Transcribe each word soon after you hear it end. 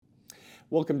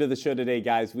Welcome to the show today,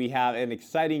 guys. We have an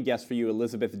exciting guest for you,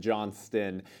 Elizabeth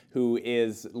Johnston, who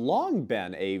is long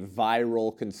been a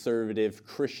viral conservative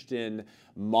Christian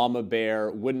mama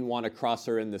bear, wouldn't want to cross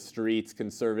her in the streets,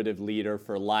 conservative leader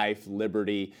for life,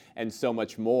 liberty, and so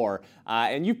much more.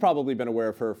 And you've probably been aware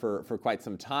of her for quite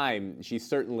some time. She's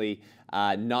certainly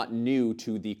not new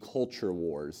to the culture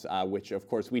wars, which, of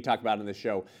course, we talk about in the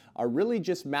show, are really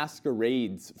just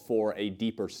masquerades for a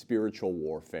deeper spiritual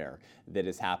warfare that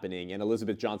is happening. And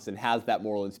Elizabeth Johnston has that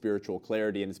moral and spiritual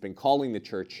clarity and has been calling the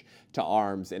church to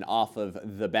arms and off of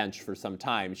the bench for some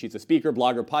time. She's a speaker,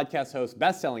 blogger, podcast host,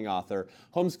 best-selling author,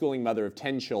 homeschooling mother of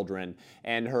 10 children,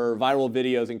 and her viral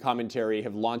videos and commentary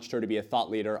have launched her to be a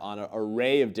thought leader on an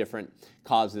array of different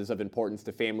causes of importance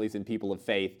to families and people of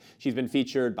faith. She's been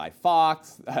featured by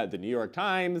Fox, the New York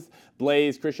Times,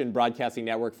 Blaze, Christian Broadcasting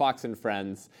Network, Fox and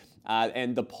Friends.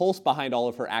 And the pulse behind all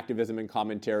of her activism and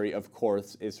commentary, of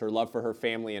course, is her love for her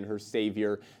family and her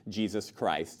Savior, Jesus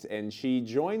Christ. And she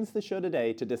joins the show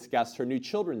today to discuss her new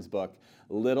children's book,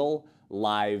 Little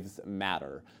Lives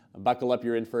Matter. Buckle up,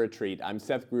 you're in for a treat. I'm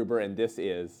Seth Gruber, and this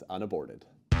is Unaborted.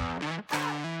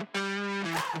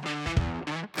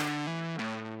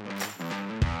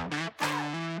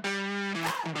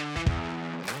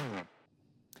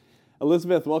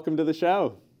 Elizabeth, welcome to the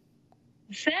show.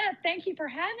 Seth, thank you for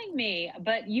having me,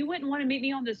 but you wouldn't want to meet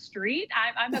me on the street?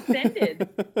 I'm offended.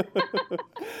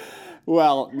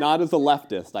 Well, not as a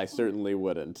leftist, I certainly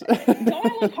wouldn't. Don't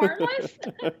I look harmless?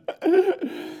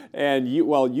 And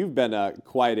you've been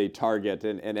quite a target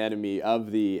and an enemy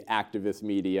of the activist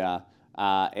media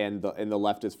and the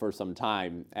leftists for some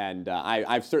time. And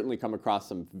I've certainly come across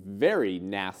some very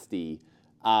nasty,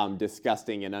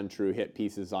 disgusting, and untrue hit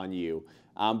pieces on you.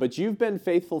 But you've been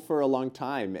faithful for a long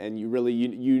time, and you really,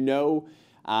 you know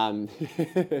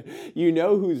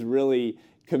who's really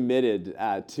committed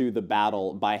to the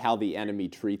battle by how the enemy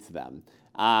treats them.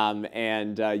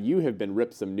 And you have been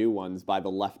ripped some new ones by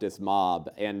the leftist mob,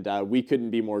 and we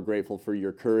couldn't be more grateful for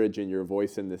your courage and your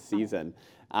voice in this season.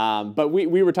 But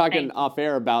we were talking off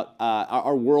air about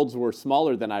our worlds were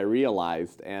smaller than I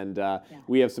realized, and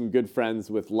we have some good friends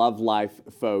with Love Life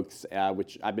folks,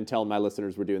 which I've been telling my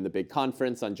listeners we're doing the big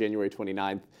conference on January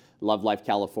 29th, Love Life,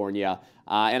 California.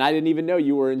 And I didn't even know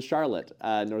you were in Charlotte,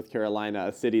 North Carolina,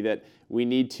 a city that we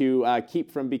need to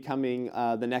keep from becoming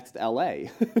the next LA.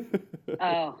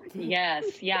 Oh,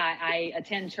 yes. Yeah, I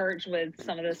attend church with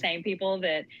some of the same people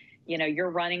that you're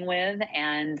running with,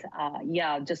 and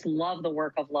just love the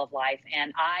work of Love Life.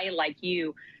 And I, like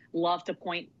you, love to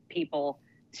point people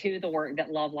to the work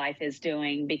that Love Life is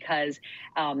doing, because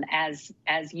as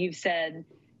you've said,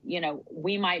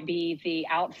 we might be the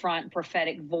out front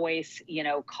prophetic voice,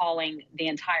 calling the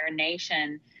entire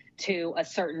nation to a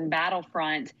certain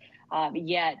battlefront.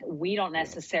 Yet we don't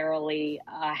necessarily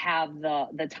have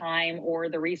the time or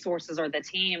the resources or the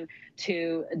team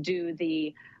to do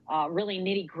the really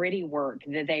nitty-gritty work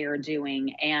that they are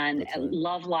doing. And right.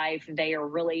 Love Life, they are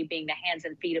really being the hands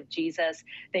and feet of Jesus.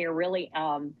 They are really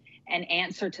an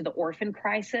answer to the orphan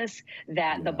crisis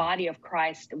that the body of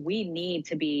Christ, we need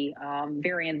to be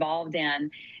very involved in.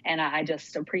 And I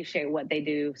just appreciate what they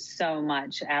do so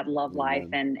much at Love Life,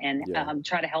 and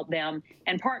try to help them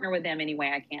and partner with them any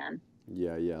way I can.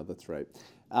 Yeah, that's right.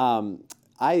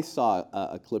 I saw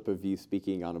a clip of you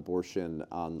speaking on abortion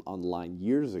online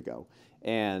years ago.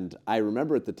 And I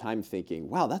remember at the time thinking,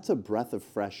 wow, that's a breath of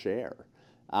fresh air.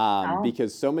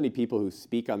 Because so many people who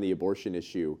speak on the abortion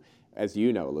issue, as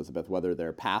you know, Elizabeth, whether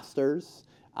they're pastors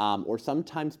or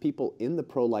sometimes people in the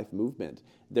pro-life movement,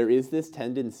 there is this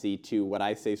tendency to what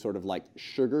I say sort of like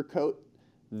sugarcoat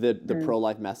the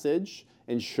pro-life message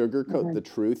and sugarcoat the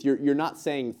truth. You're not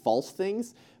saying false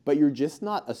things, but you're just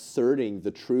not asserting the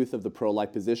truth of the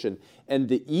pro-life position and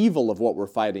the evil of what we're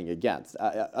fighting against.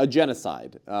 A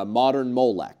genocide, modern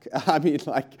Molech. I mean,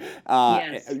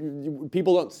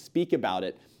 people don't speak about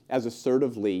it as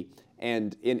assertively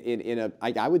and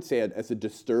I would say as a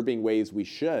disturbing ways we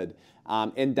should.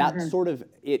 And that sort of,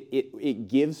 it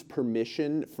gives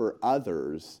permission for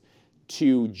others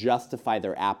to justify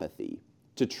their apathy,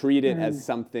 to treat it as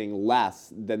something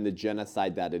less than the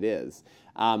genocide that it is.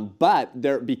 But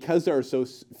because there are so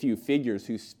few figures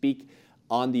who speak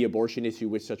on the abortion issue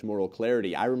with such moral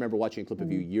clarity, I remember watching a clip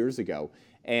of you years ago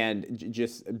and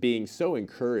just being so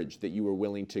encouraged that you were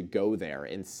willing to go there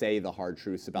and say the hard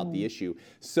truths about the issue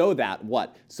so that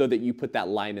you put that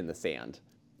line in the sand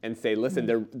and say, listen,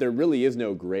 there really is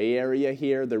no gray area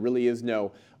here. There really is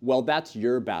no, well, that's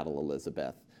your battle,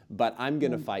 Elizabeth. but I'm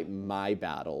going to fight my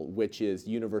battle, which is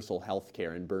universal health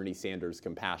care and Bernie Sanders'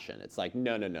 compassion. It's like,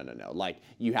 no. Like,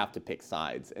 you have to pick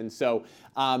sides. And so,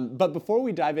 but before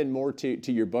we dive in more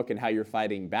to your book and how you're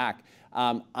fighting back,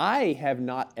 I have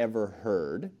not ever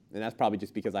heard, and that's probably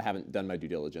just because I haven't done my due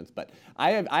diligence, but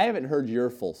I haven't heard your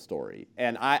full story.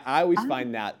 And I always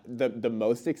find that the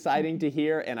most exciting to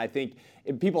hear. And I think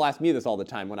people ask me this all the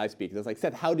time when I speak. It's like,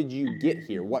 Seth, how did you get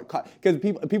here? Because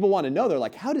people want to know. They're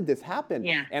like, how did this happen?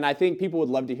 Yeah. And I think people would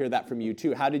love to hear that from you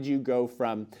too. How did you go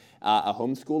from a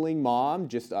homeschooling mom,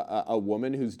 just a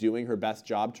woman who's doing her best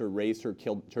job to raise her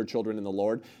children in the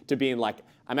Lord, to being like,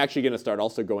 I'm actually going to start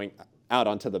also going out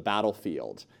onto the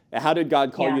battlefield? How did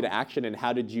God call you to action, and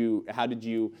how did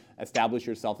you establish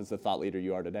yourself as the thought leader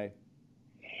you are today?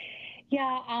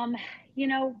 Yeah,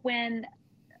 when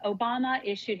Obama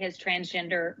issued his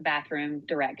transgender bathroom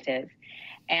directive,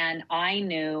 and I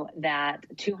knew that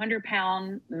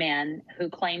 200-pound men who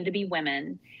claim to be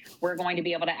women were going to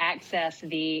be able to access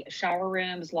the shower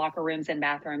rooms, locker rooms, and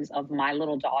bathrooms of my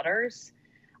little daughters,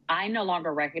 I no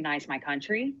longer recognized my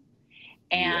country.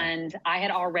 And I had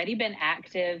already been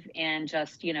active in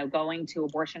just, going to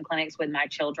abortion clinics with my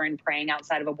children, praying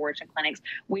outside of abortion clinics.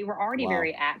 We were already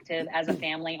very active as a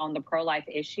family on the pro-life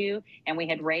issue, and we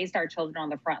had raised our children on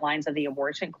the front lines of the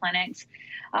abortion clinics.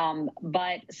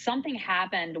 But something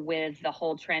happened with the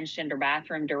whole transgender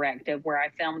bathroom directive where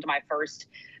I filmed my first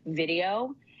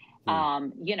video,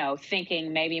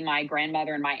 thinking maybe my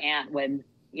grandmother and my aunt would,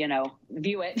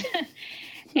 view it.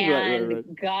 And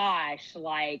gosh,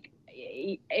 like,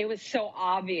 it was so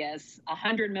obvious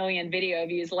 100 million video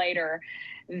views later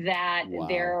that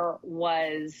there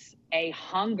was a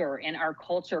hunger in our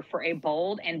culture for a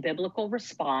bold and biblical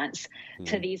response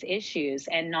to these issues,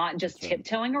 and not just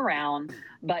tiptoeing around,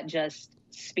 but just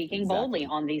speaking boldly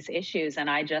on these issues. And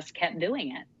I just kept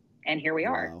doing it. And here we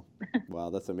are. Wow,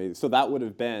 that's amazing. So that would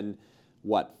have been,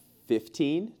 what,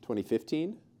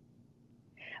 2015?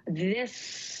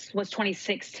 This was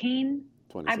 2016,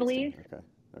 I believe. Okay.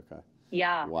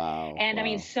 Yeah. Wow. And I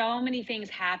mean, so many things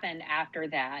happened after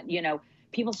that.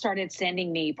 People started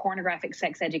sending me pornographic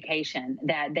sex education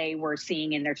that they were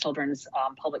seeing in their children's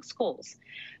public schools.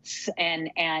 And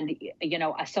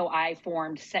so I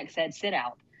formed Sex Ed Sit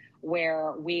Out,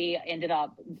 where we ended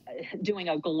up doing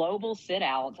a global sit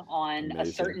out on a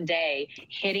certain day,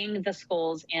 hitting the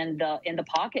schools in the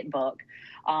pocketbook,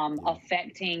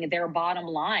 affecting their bottom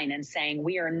line and saying,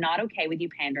 we are not okay with you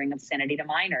pandering obscenity to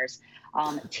minors.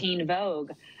 Teen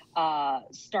Vogue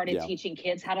started teaching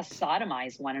kids how to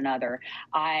sodomize one another.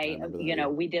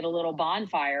 We did a little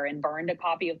bonfire and burned a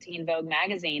copy of Teen Vogue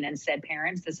magazine and said,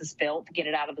 parents, this is filth, get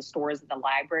it out of the stores and the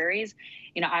libraries.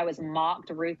 I was mocked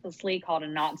ruthlessly, called a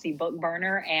Nazi book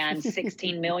burner, and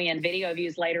 16 million video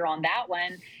views later on that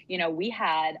one. We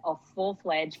had a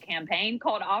full-fledged campaign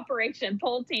called Operation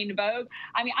Pull Teen Vogue.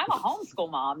 I mean, I'm a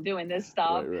homeschool mom doing this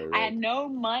stuff. Right. I had no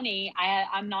money.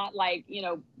 I'm not like,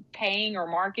 paying or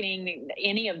marketing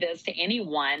any of this to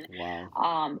anyone.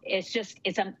 Wow.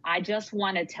 I just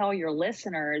want to tell your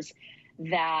listeners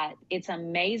that it's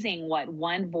amazing what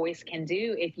one voice can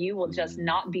do if you will just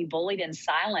not be bullied and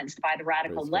silenced by the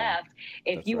radical left.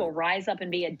 If you will rise up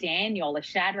and be a Daniel, a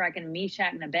Shadrach and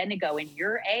Meshach and Abednego in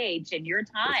your age, in your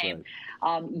time,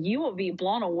 you will be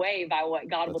blown away by what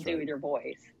God will do with your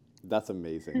voice. That's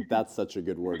amazing. That's such a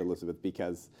good word, Elizabeth,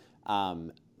 because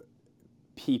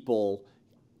people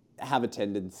have a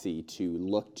tendency to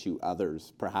look to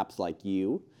others, perhaps like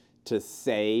you, to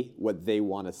say what they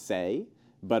want to say,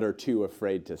 but are too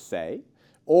afraid to say,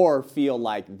 or feel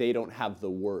like they don't have the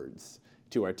words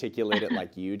to articulate it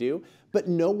like you do. But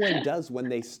no one does when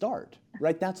they start,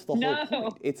 right? That's the whole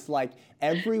point. It's like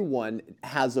everyone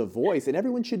has a voice, and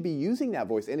everyone should be using that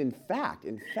voice. And in fact,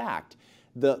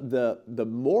 the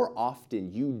more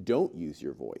often you don't use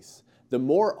your voice, the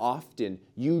more often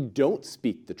you don't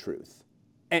speak the truth,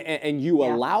 and you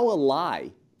allow a lie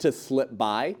to slip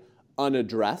by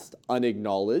unaddressed,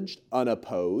 unacknowledged,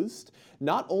 unopposed,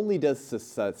 not only does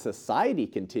society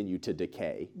continue to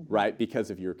decay, right, because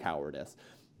of your cowardice,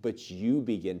 but you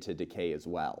begin to decay as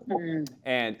well.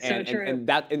 And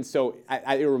so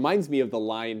it reminds me of the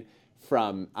line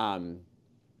from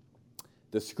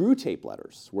the Screw Tape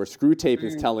letters, where Screw Tape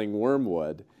is telling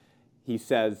Wormwood, he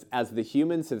says, as the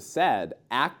humans have said,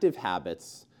 active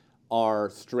habits are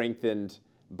strengthened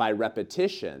by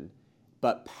repetition,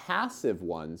 but passive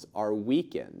ones are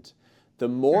weakened. The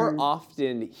more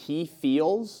often he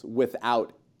feels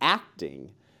without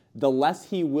acting, the less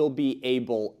he will be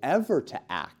able ever to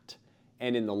act.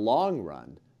 And in the long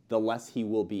run, the less he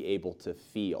will be able to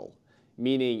feel.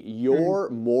 Meaning your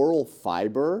moral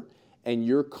fiber and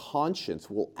your conscience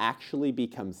will actually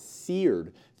become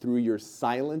seared through your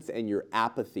silence and your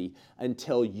apathy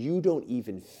until you don't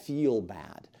even feel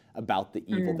bad about the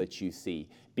evil that you see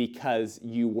because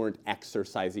you weren't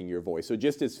exercising your voice. So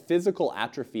just as physical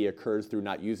atrophy occurs through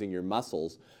not using your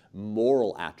muscles,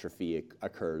 moral atrophy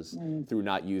occurs through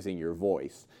not using your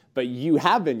voice. But you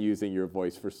have been using your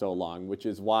voice for so long, which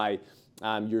is why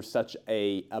you're such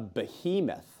a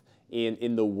behemoth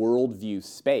in the worldview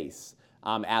space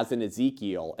as an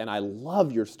Ezekiel. And I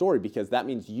love your story because that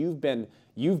means you've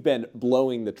been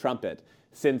blowing the trumpet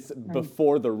since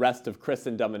before the rest of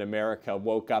Christendom in America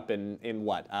woke up in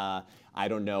what, I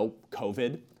don't know,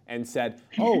 COVID, and said,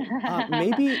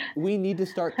 maybe we need to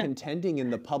start contending in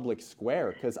the public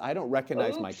square because I don't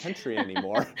recognize my country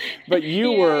anymore. But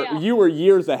you were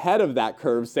years ahead of that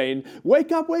curve saying,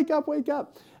 wake up, wake up, wake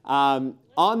up. On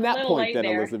that point then,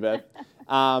 Elizabeth,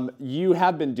 you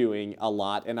have been doing a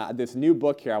lot, and this new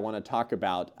book here I want to talk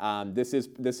about. This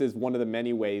is one of the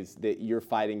many ways that you're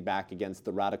fighting back against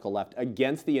the radical left,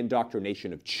 against the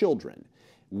indoctrination of children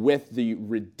with the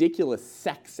ridiculous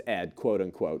sex ed, quote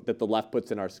unquote, that the left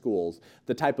puts in our schools,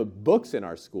 the type of books in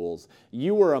our schools.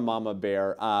 You were a mama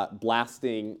bear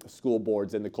blasting school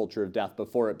boards in the culture of death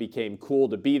before it became cool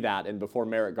to be that and before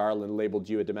Merrick Garland labeled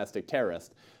you a domestic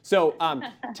terrorist. So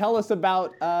tell us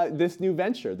about this new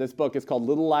venture. This book is called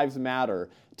Little Lives Matter.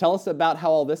 Tell us about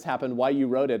how all this happened, why you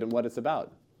wrote it, and what it's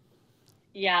about.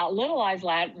 Yeah, Little Lives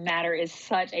Matter is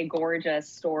such a gorgeous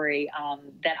story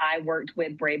that I worked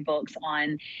with Brave Books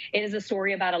on. It is a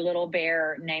story about a little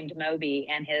bear named Moby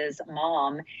and his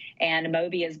mom. And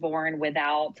Moby is born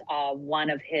without one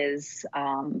of his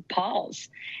paws.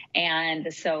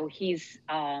 And so he's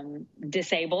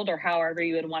disabled, or however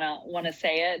you would want to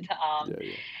say it.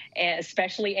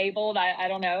 Especially abled, I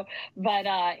don't know. But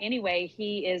anyway,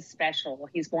 he is special.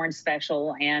 He's born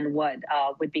special and what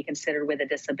would be considered with a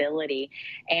disability.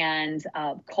 And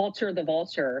Culture the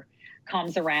vulture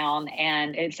comes around,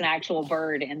 and it's an actual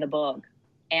bird in the book,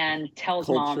 and tells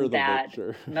Mom that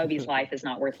Moby's life is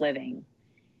not worth living,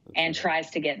 and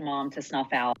tries to get Mom to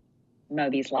snuff out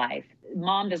Moby's life.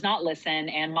 Mom does not listen,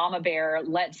 and Mama Bear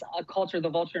lets Culture the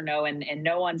vulture know in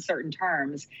no uncertain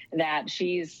terms that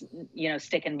she's,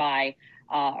 sticking by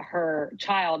her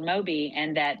child Moby,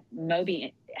 and that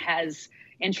Moby has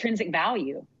intrinsic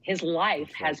value. His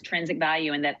life has intrinsic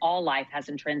value, and that all life has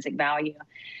intrinsic value.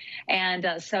 And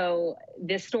so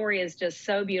this story is just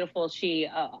so beautiful. She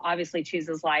obviously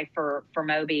chooses life for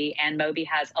Moby, and Moby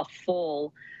has a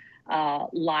full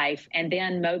life. And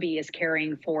then Moby is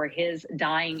caring for his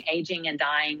aging and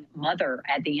dying mother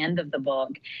at the end of the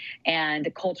book.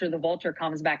 And Culture the vulture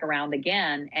comes back around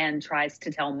again and tries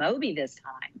to tell Moby this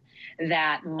time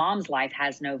that Mom's life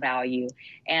has no value.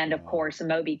 And of course,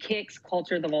 Moby kicks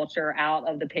Culture the vulture out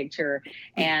of the picture,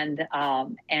 and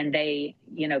they,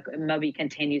 Moby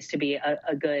continues to be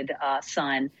a good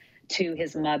son to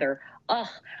his mother.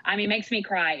 It makes me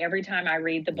cry every time I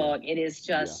read the book. It is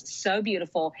just so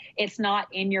beautiful. It's not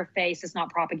in your face. It's not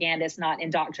propaganda. It's not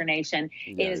indoctrination.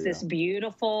 It is this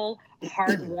beautiful,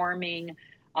 heartwarming,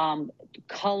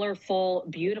 colorful,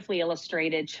 beautifully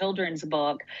illustrated children's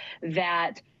book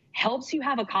that helps you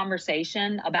have a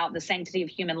conversation about the sanctity of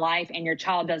human life, and your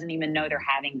child doesn't even know they're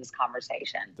having this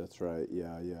conversation. That's right.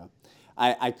 Yeah.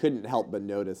 I couldn't help but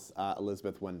notice,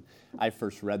 Elizabeth, when I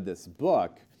first read this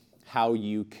book, how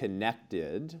you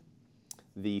connected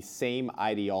the same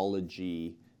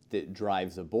ideology that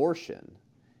drives abortion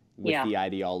with the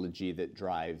ideology that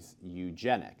drives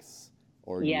eugenics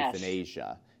or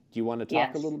euthanasia. Do you want to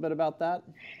talk a little bit about that?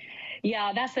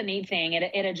 Yeah, that's the neat thing.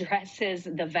 It addresses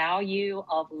the value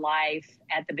of life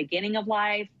at the beginning of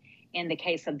life, in the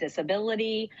case of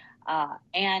disability,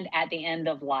 and at the end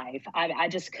of life. I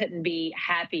just couldn't be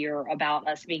happier about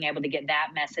us being able to get that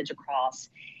message across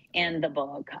in the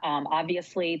book.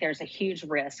 Obviously, there's a huge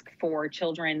risk for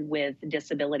children with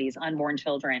disabilities, unborn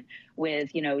children with,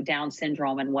 Down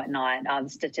syndrome and whatnot. The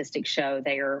statistics show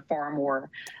they are far more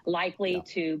likely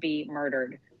to be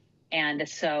murdered. And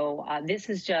so this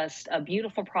is just a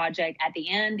beautiful project. At the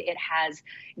end, it has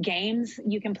games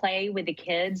you can play with the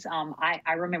kids.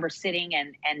 I remember sitting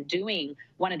and doing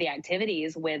one of the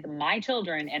activities with my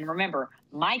children. And remember,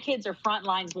 my kids are front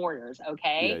lines warriors,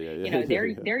 okay?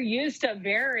 They're used to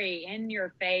very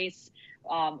in-your-face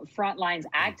front lines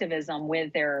activism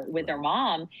with their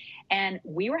mom. And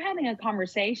we were having a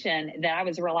conversation that I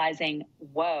was realizing,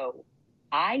 whoa,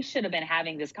 I should have been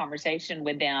having this conversation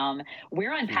with them.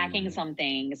 We're unpacking some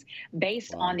things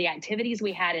based on the activities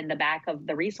we had in the back of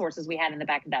the resources we had in the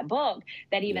back of that book,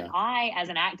 that even I, as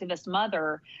an activist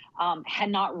mother, had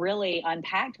not really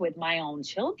unpacked with my own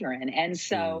children. And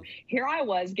so here I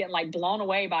was getting like blown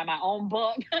away by my own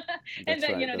book and That's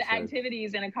the, right. the That's right.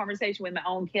 activities and a conversation with my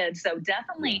own kids. So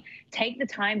definitely take the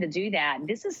time to do that.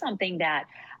 This is something that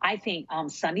I think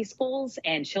Sunday schools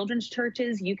and children's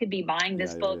churches, you could be buying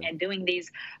this book and doing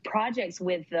these projects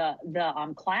with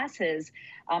the classes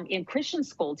in Christian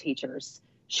school teachers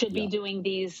should be doing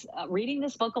these, reading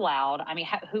this book aloud. I mean,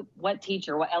 what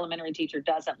teacher, what elementary teacher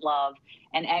doesn't love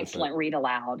an excellent read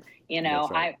aloud?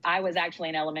 I was actually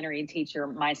an elementary teacher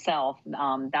myself.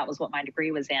 That was what my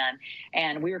degree was in.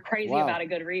 And we were crazy about a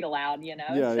good read aloud,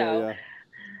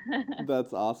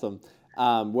 That's awesome.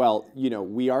 Well,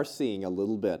 we are seeing a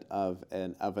little bit of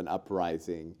an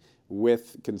uprising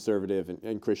with conservative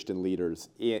and Christian leaders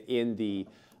in the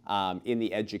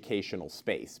educational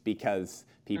space, because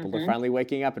people are finally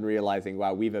waking up and realizing,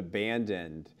 wow, we've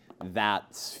abandoned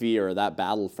that sphere, that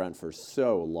battlefront for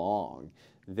so long,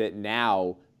 that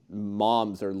now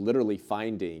moms are literally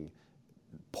finding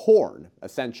porn,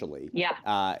 essentially,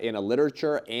 in a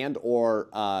literature and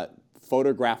or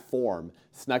photograph form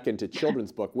snuck into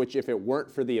children's book, which if it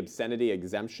weren't for the obscenity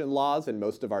exemption laws in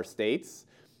most of our states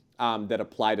that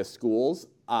apply to schools,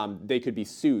 they could be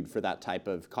sued for that type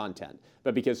of content.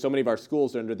 But because so many of our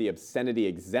schools are under the obscenity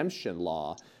exemption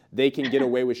law, they can get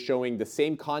away with showing the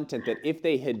same content that if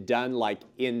they had done like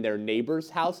in their neighbor's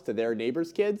house to their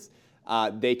neighbor's kids,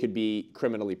 they could be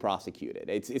criminally prosecuted.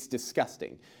 It's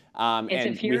disgusting. It's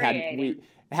infuriating. We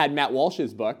had Matt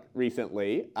Walsh's book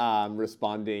recently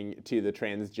responding to the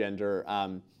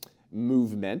transgender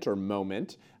movement or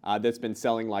moment that's been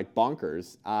selling like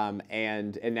bonkers.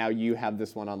 And now you have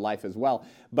this one on Life as well.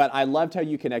 But I loved how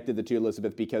you connected the two,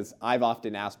 Elizabeth, because I've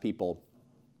often asked people,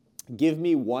 give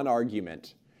me one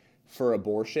argument for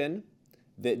abortion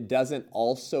that doesn't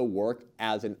also work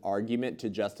as an argument to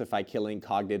justify killing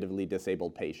cognitively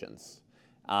disabled patients.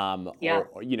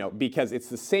 Because it's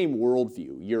the same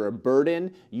worldview. You're a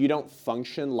burden. You don't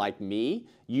function like me.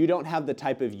 You don't have the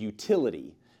type of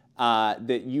utility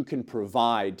that you can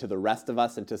provide to the rest of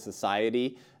us and to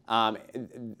society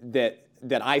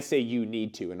that I say you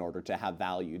need to in order to have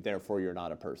value. Therefore, you're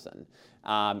not a person.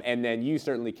 And then you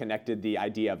certainly connected the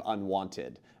idea of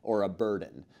unwanted or a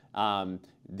burden.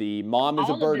 The mom is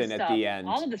a burden at the end,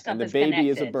 and the baby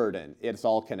is a burden. It's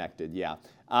all connected,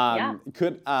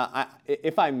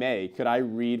 if I may, could I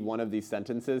read one of these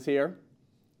sentences here?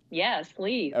 Yes,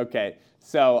 please. Okay,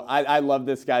 so I love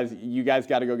this, guys. You guys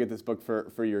got to go get this book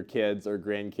for your kids or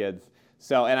grandkids.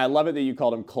 So, and I love it that you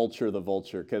called him Culture the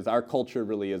Vulture, because our culture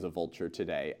really is a vulture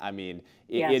today. I mean,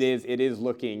 it is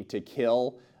looking to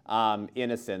kill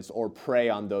innocence or prey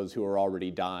on those who are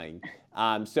already dying.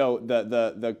 So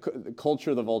the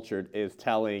Culture the Vulture is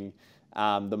telling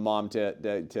the mom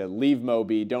to leave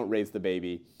Moby, don't raise the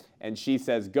baby. And she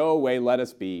says, go away, let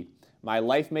us be. My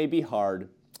life may be hard,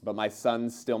 but my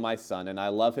son's still my son, and I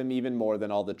love him even more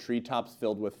than all the treetops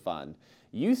filled with fun.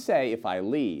 You say if I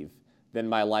leave, then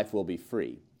my life will be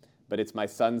free. But it's my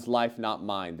son's life, not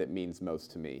mine, that means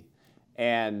most to me.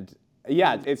 And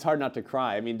it's hard not to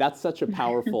cry. I mean, that's such a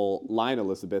powerful line,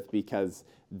 Elizabeth, because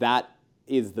that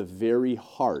is the very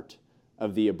heart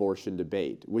of the abortion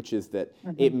debate, which is that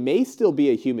it may still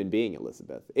be a human being,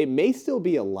 Elizabeth. It may still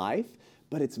be a life,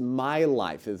 but it's my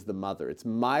life as the mother. It's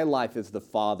my life as the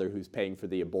father who's paying for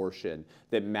the abortion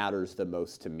that matters the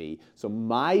most to me. So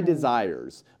my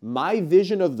desires, my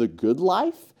vision of the good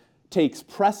life takes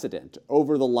precedent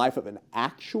over the life of an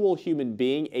actual human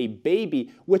being, a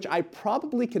baby, which I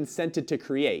probably consented to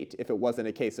create if it wasn't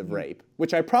a case of rape,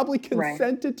 which I probably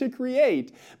consented to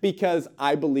create because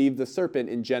I believe the serpent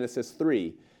in Genesis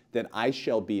 3, that I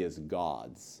shall be as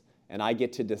gods, and I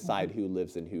get to decide who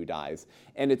lives and who dies.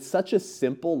 And it's such a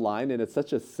simple line, and it's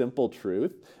such a simple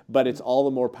truth, but it's all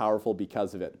the more powerful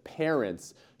because of it.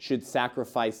 Parents should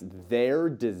sacrifice their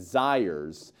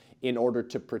desires in order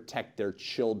to protect their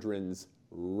children's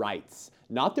rights.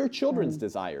 Not their children's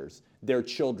desires, their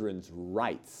children's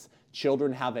rights.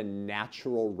 Children have a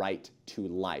natural right to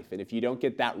life. And if you don't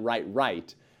get that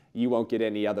right, you won't get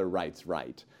any other rights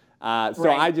right. I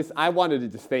wanted to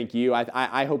just thank you.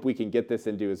 I hope we can get this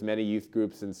into as many youth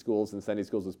groups and schools and Sunday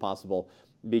schools as possible,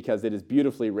 because it is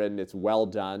beautifully written, it's well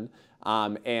done,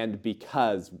 and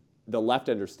because the left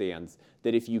understands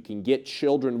that if you can get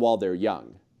children while they're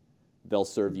young, they'll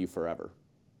serve you forever.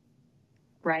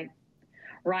 Right.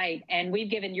 And we've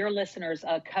given your listeners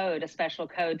a special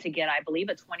code to get, I believe,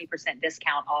 a 20%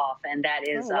 discount off, and that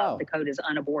is the code is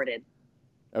unaborted.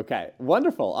 Okay,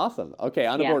 wonderful, awesome. Okay,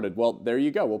 Yeah. unaborted. Well, there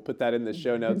you go. We'll put that in the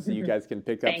show notes so you guys can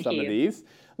pick up Thank some of you. these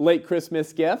late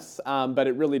Christmas gifts, but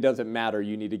it really doesn't matter.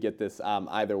 You need to get this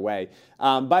either way.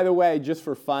 By the way, just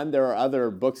for fun, there are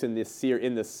other books in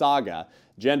this saga: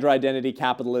 Gender Identity,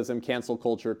 Capitalism, Cancel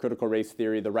Culture, Critical Race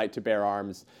Theory, The Right to Bear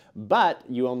Arms, but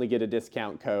you only get a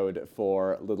discount code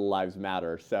for Little Lives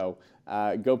Matter. So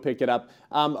go pick it up.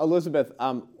 Elizabeth,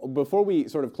 before we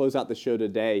sort of close out the show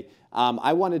today,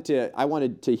 I wanted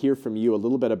to hear from you a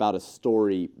little bit about a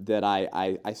story that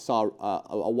I saw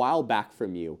a while back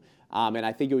from you. And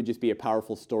I think it would just be a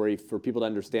powerful story for people to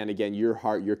understand, again, your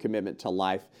heart, your commitment to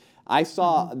life. I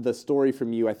saw the story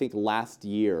from you, I think, last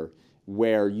year,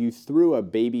 where you threw a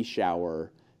baby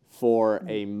shower for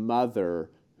a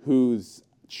mother whose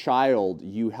child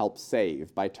you helped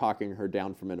save by talking her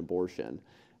down from an abortion.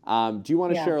 Do you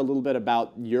want to share a little bit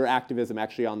about your activism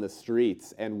actually on the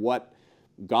streets and what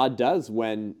God does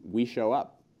when we show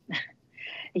up?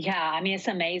 Yeah, I mean, it's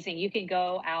amazing. You can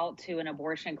go out to an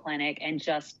abortion clinic and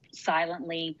just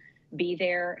silently be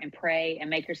there and pray and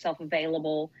make yourself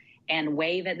available and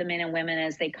wave at the men and women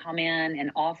as they come in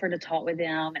and offer to talk with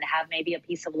them and have maybe a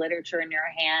piece of literature in your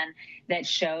hand that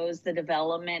shows the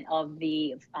development of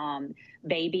the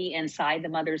baby inside the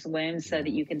mother's womb, so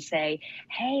that you can say,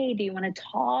 hey, do you want to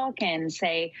talk? And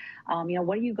say,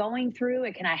 what are you going through?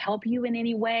 And can I help you in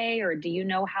any way? Or do you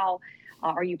know how,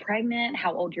 are you pregnant?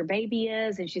 How old your baby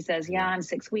is? And she says, yeah, I'm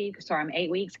 6 weeks, or I'm 8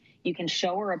 weeks. You can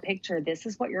show her a picture. This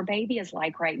is what your baby is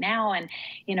like right now. And,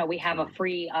 we have a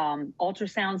free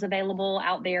ultrasounds available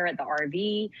out there at the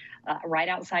RV, right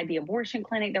outside the abortion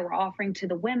clinic, that we're offering to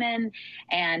the women.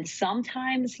 And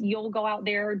sometimes you'll go out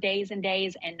there days and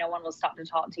days and no one will stop to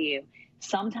talk to you.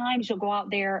 Sometimes you'll go out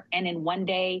there and in one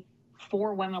day,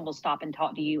 4 women will stop and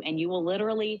talk to you, and you will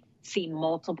literally see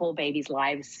multiple babies'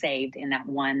 lives saved in that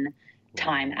one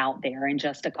time out there in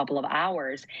just a couple of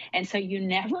hours. And so you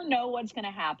never know what's going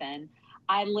to happen.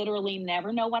 I literally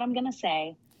never know what I'm going to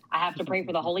say. I have to pray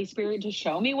for the Holy Spirit to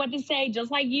show me what to say, just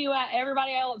like you,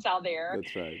 everybody else out there.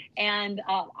 That's right. And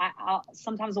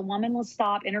sometimes a woman will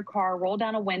stop in her car, roll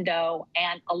down a window,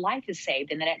 and a life is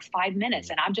saved in the next 5 minutes.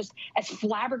 And I'm just as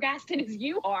flabbergasted as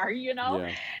you are,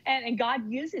 Yeah. and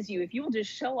God uses you. If you will just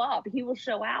show up, he will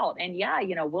show out. And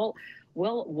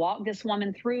we'll walk this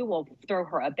woman through. We'll throw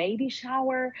her a baby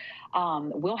shower.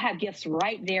 We'll have gifts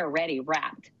right there ready,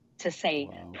 wrapped, to say,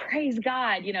 praise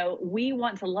God, we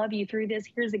want to love you through this.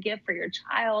 Here's a gift for your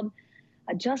child.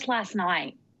 Just last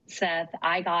night, Seth,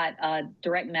 I got a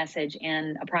direct message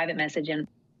and a private message in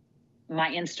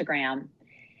my Instagram.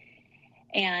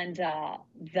 And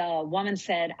the woman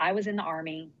said, I was in the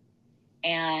Army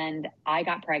and I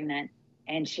got pregnant.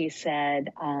 And she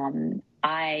said,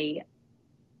 I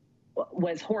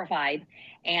was horrified,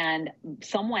 and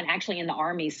someone actually in the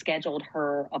Army scheduled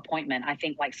her appointment. I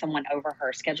think like someone over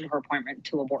her scheduled her appointment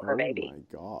to abort her baby.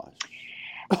 Oh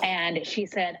my gosh. And she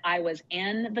said, I was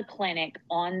in the clinic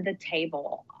on the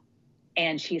table,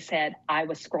 and she said, I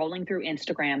was scrolling through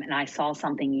Instagram and I saw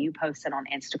something you posted on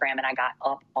Instagram, and I got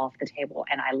up off the table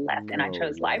and I left, and I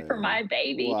chose life for my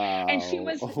baby. Wow. And she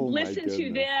was, listen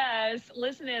to this,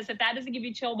 if that doesn't give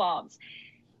you chill bumps,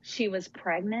 she was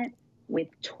pregnant with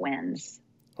twins.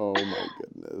 Oh my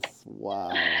goodness. Wow.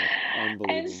 Unbelievable.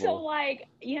 And so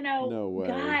No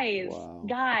way.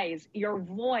 guys, your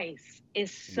voice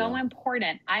is so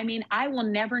important. I mean, I will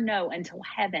never know until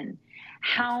heaven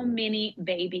how many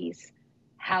babies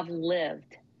have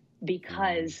lived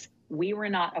because we were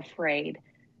not afraid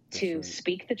to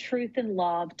speak the truth in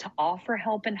love, to offer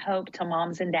help and hope to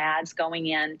moms and dads going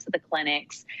into the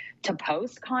clinics, to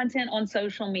post content on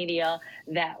social media,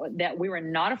 that we were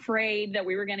not afraid that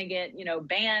we were going to get,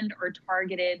 banned or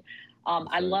targeted.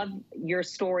 I love your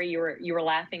story. You were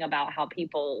laughing about how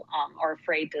people are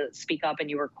afraid to speak up, and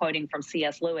you were quoting from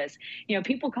C.S. Lewis.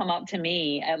 People come up to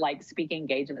me at like speaking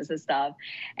engagements and stuff,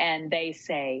 and they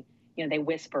say, they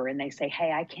whisper and they say,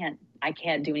 hey, I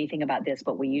can't do anything about this,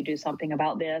 but will you do something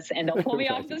about this? And they'll pull me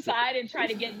off the side and try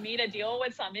to get me to deal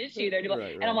with some issue.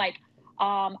 And I'm like,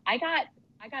 I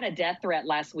got a death threat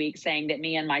last week saying that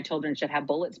me and my children should have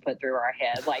bullets put through our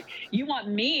heads. Like, you want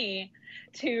me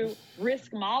to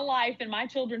risk my life and my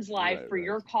children's life for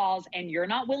your cause, and you're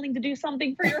not willing to do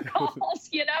something for your cause?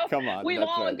 Come on. We've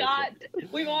all got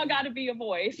to be a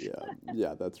voice.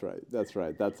 Yeah, that's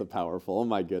right. That's a powerful. Oh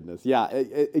my goodness. Yeah,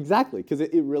 exactly. Because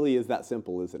it really is that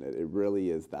simple, isn't it? It really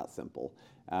is that simple.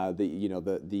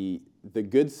 The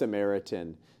Good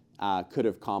Samaritan could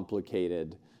have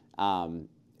complicated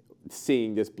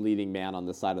seeing this bleeding man on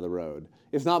the side of the road.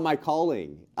 It's not my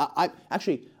calling.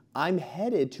 I'm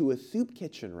headed to a soup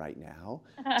kitchen right now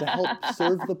to help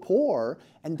serve the poor,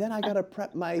 and then I got to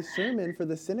prep my sermon for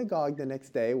the synagogue the next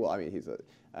day. Well, I mean, he's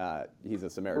a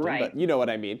Samaritan, Right. but you know what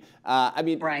I mean.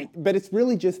 Right. But it's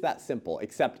really just that simple,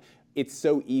 except it's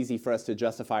so easy for us to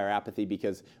justify our apathy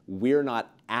because we're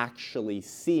not actually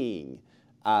seeing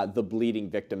the bleeding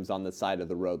victims on the side of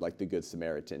the road like the Good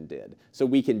Samaritan did. So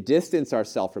we can distance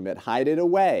ourselves from it, hide it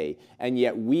away, and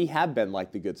yet we have been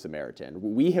like the Good Samaritan.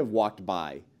 We have walked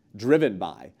by, driven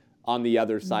by, on the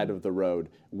other side of the road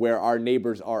where our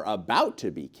neighbors are about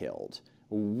to be killed.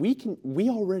 We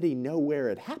already know where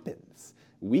it happens.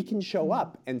 We can show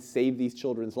up and save these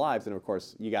children's lives. And of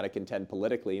course, you got to contend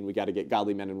politically, and we got to get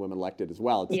godly men and women elected as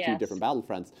well. It's two different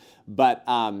battlefronts. But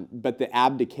the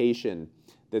abdication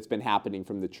that's been happening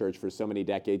from the church for so many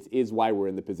decades is why we're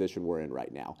in the position we're in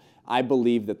right now. I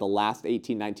believe that the last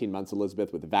 18, 19 months,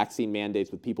 Elizabeth, with the vaccine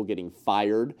mandates, with people getting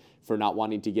fired for not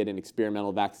wanting to get an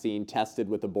experimental vaccine, tested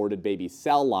with aborted baby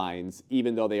cell lines,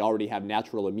 even though they already have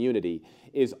natural immunity,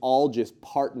 is all just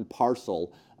part and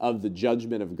parcel of the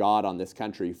judgment of God on this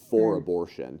country for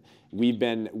abortion. We've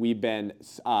been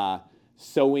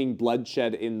sowing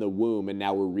bloodshed in the womb, and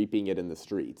now we're reaping it in the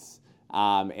streets.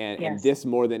 And this,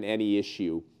 more than any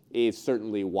issue, is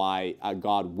certainly why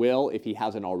God will, if he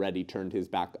hasn't already, turned his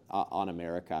back on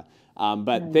America.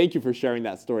 But thank you for sharing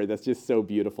that story. That's just so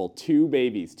beautiful. 2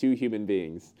 babies, 2 human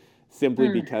beings, simply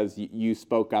because you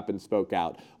spoke up and spoke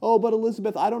out. Oh, but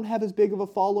Elizabeth, I don't have as big of a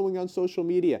following on social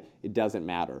media. It doesn't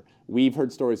matter. We've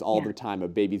heard stories all the time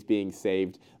of babies being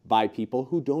saved by people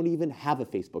who don't even have a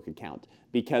Facebook account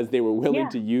because they were willing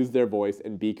to use their voice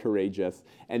and be courageous.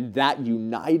 And that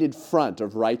united front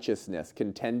of righteousness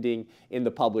contending in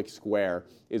the public square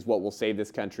is what will save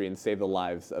this country and save the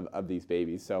lives of these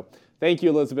babies. So thank you,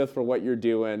 Elizabeth, for what you're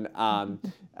doing.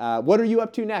 What are you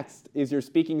up to next? Is your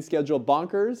speaking schedule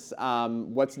bonkers?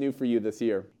 What's new for you this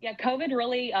year? Yeah, COVID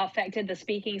really affected the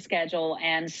speaking schedule.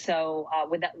 And so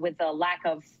with the lack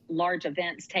of large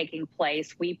events taking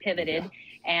place, we pivoted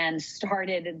and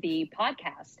started the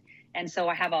podcast. And so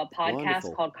I have a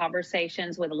podcast called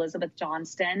Conversations with Elizabeth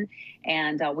Johnston,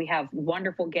 and we have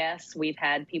wonderful guests. We've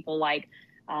had people like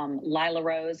Lila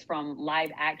Rose from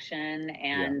Live Action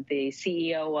and the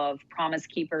CEO of Promise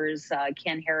Keepers,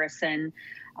 Ken Harrison.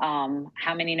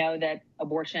 How many know that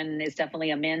abortion is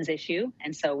definitely a men's issue?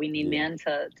 And so we need men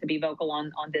to be vocal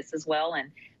on this as well and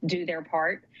do their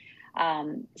part.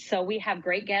 So we have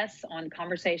great guests on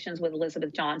Conversations with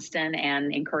Elizabeth Johnston,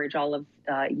 and encourage all of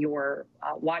your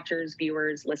watchers,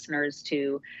 viewers, listeners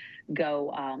to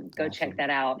go check that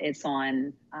out. It's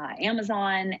on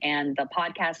Amazon and the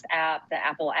podcast app, the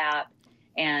Apple app,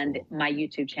 and my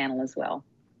YouTube channel as well.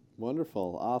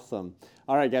 Wonderful. Awesome.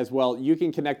 All right, guys. Well, you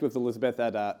can connect with Elizabeth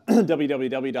at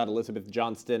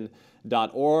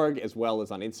www.elizabethjohnston.org, as well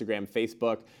as on Instagram,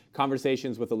 Facebook.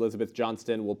 Conversations with Elizabeth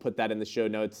Johnston. We'll put that in the show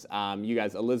notes. You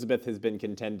guys, Elizabeth has been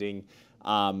contending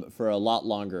for a lot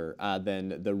longer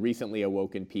than the recently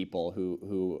awoken people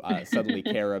who suddenly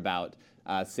care about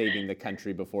saving the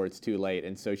country before it's too late.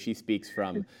 And so she speaks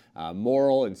from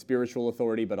moral and spiritual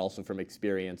authority, but also from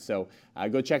experience. So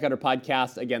go check out her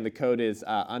podcast. Again, the code is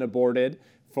unaborted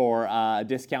for a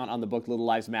discount on the book Little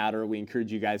Lives Matter. We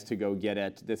encourage you guys to go get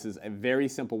it. This is a very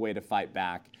simple way to fight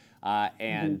back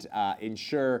and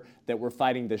ensure that we're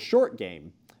fighting the short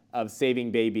game of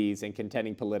saving babies and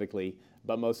contending politically,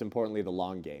 but most importantly, the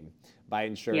long game, by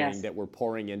ensuring that we're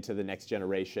pouring into the next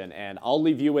generation. And I'll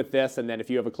leave you with this, and then if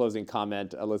you have a closing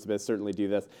comment, Elizabeth, certainly do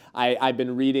this. I've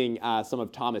been reading some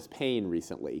of Thomas Paine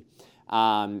recently.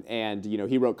 And, you know,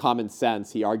 he wrote Common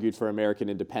Sense. He argued for American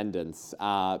independence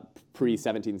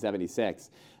pre-1776.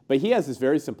 But he has this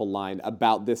very simple line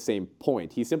about this same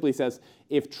point. He simply says,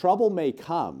 if trouble may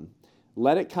come,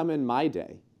 let it come in my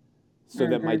day, so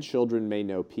that my children may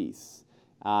know peace.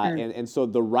 And so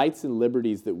the rights and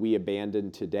liberties that we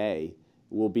abandon today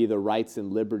will be the rights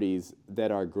and liberties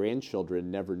that our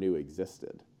grandchildren never knew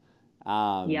existed.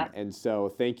 And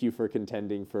so thank you for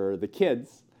contending for the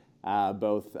kids,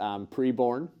 both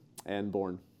pre-born and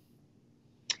born.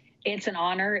 It's an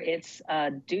honor. It's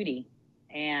a duty.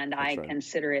 And I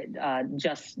consider it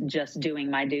just doing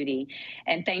my duty.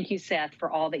 And thank you, Seth, for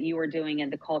all that you were doing in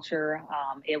the culture.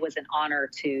 It was an honor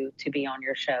to be on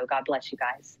your show. God bless you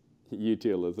guys. You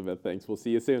too, Elizabeth. Thanks. We'll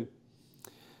see you soon.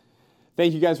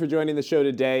 Thank you guys for joining the show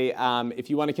today. If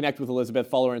you want to connect with Elizabeth,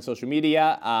 follow her on social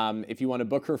media. If you want to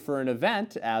book her for an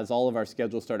event, as all of our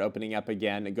schedules start opening up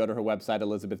again, go to her website,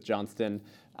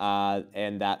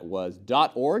 and that was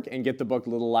 .org, and get the book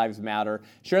Little Lives Matter.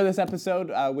 Share this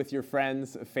episode with your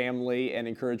friends, family, and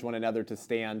encourage one another to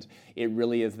stand. It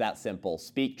really is that simple.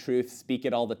 Speak truth, speak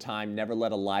it all the time, never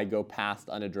let a lie go past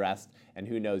unaddressed, and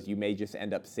who knows, you may just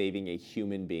end up saving a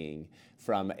human being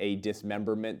from a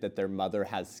dismemberment that their mother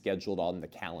has scheduled on the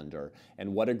calendar.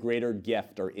 And what a greater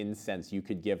gift or incense you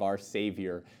could give our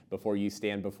Savior before you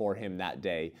stand before him that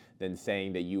day than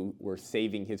saying that you were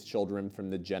saving his children from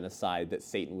the genocide that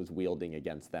Satan was wielding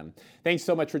against them. Thanks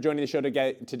so much for joining the show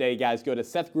today, guys. Go to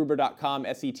SethGruber.com,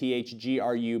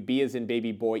 SethGrub, as in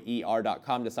baby boy,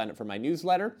 ER.com to sign up for my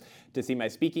newsletter, to see my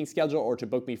speaking schedule, or to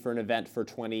book me for an event for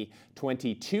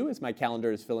 2022 as my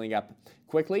calendar is filling up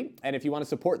quickly. And if you want to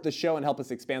support the show and help us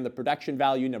expand the production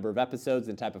value, number of episodes,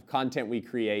 and type of content we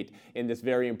create in this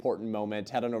very important moment,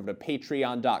 head on over to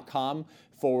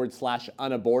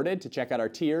patreon.com/unaborted to check out our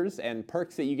tiers and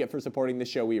perks that you get for supporting the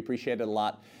show. We appreciate it a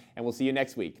lot. And we'll see you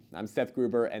next week. I'm Seth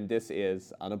Gruber, and this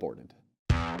is Unaborted.